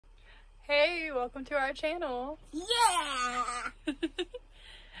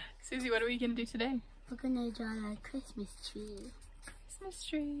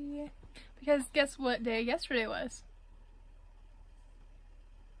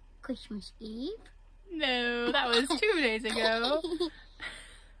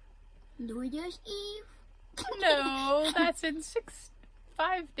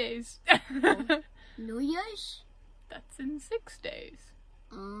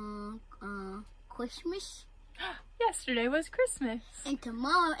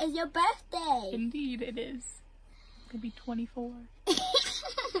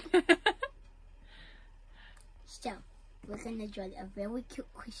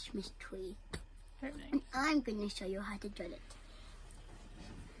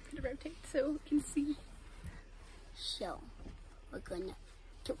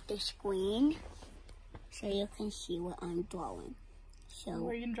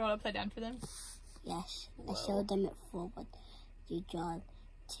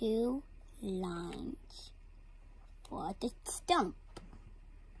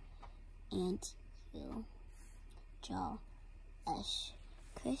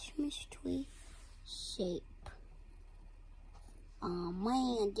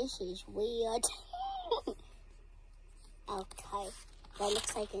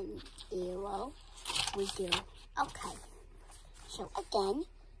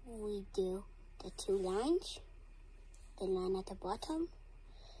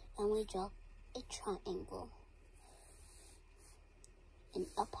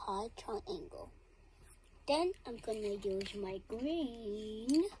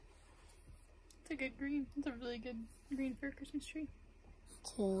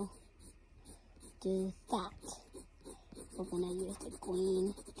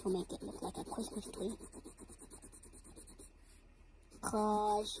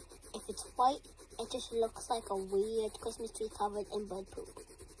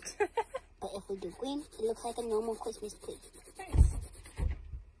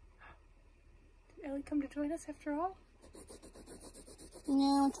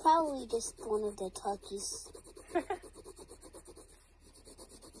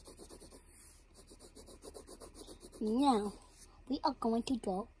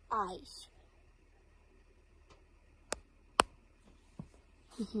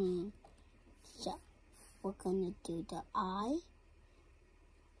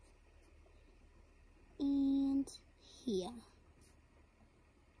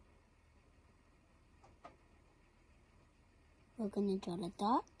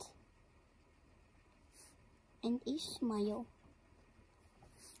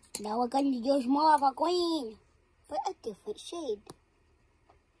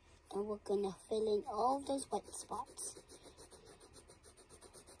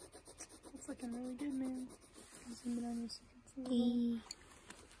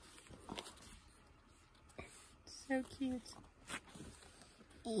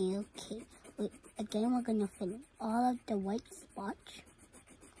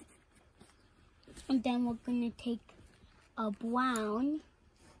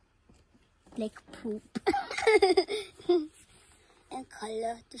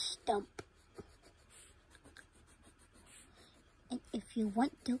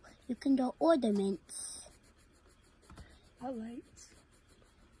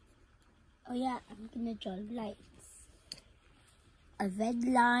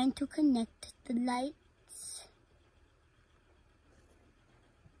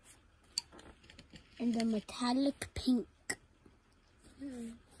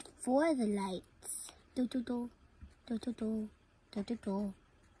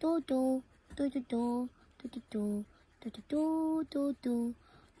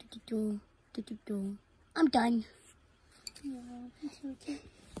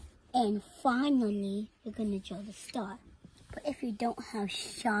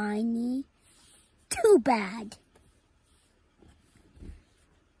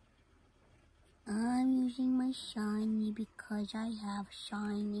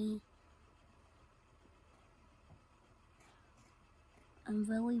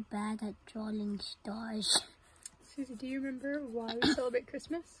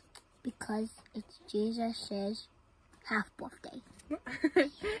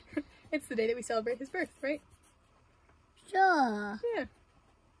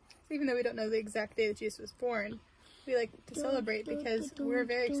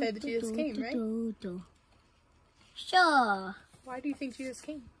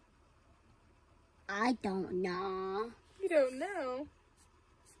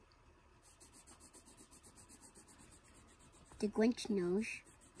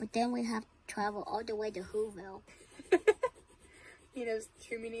But then we have to travel all the way to Whoville. He knows the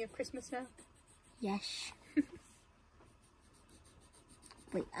true meaning of Christmas now. Yes.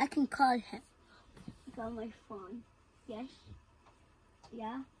 Wait, I can call him. On my phone. Yes.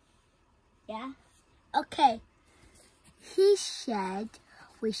 Yeah. Yeah. Okay. He said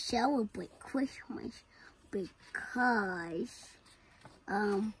we celebrate Christmas because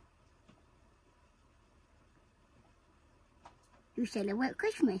you celebrate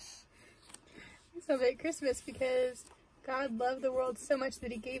Christmas. We celebrate Christmas because God loved the world so much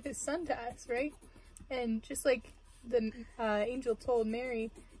that he gave his son to us, right? And just like the angel told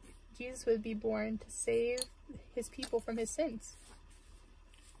Mary, Jesus would be born to save his people from his sins.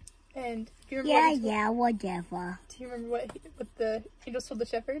 And do you remember whatever. Do you remember what the angels told the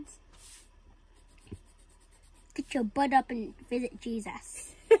shepherds? Get your butt up and visit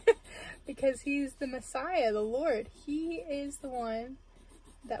Jesus. Because he's the Messiah, the Lord. He is the one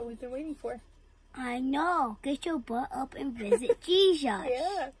that we've been waiting for. I know. Get your butt up and visit Jesus.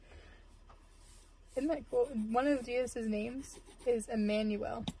 Yeah. Isn't that cool? One of Jesus' names is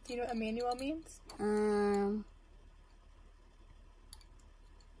Emmanuel. Do you know what Emmanuel means?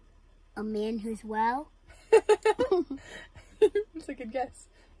 A man who's well. That's a good guess.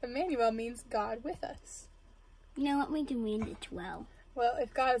 Emmanuel means God with us. You know what we can mean it's well. Well,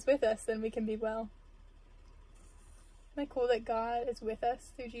 if God is with us, then we can be well. Isn't that cool that God is with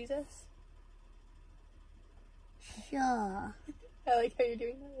us through Jesus? Sure. I like how you're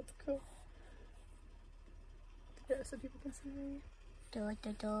doing that. That's cool. Yeah, so people can see me. Do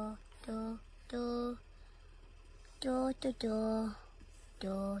do do do do do do do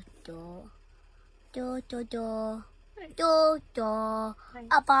do do do do do do do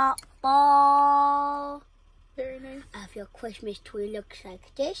about ball. Very nice. If your Christmas tree looks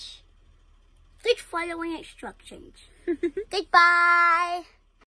like this, please follow instructions. Goodbye.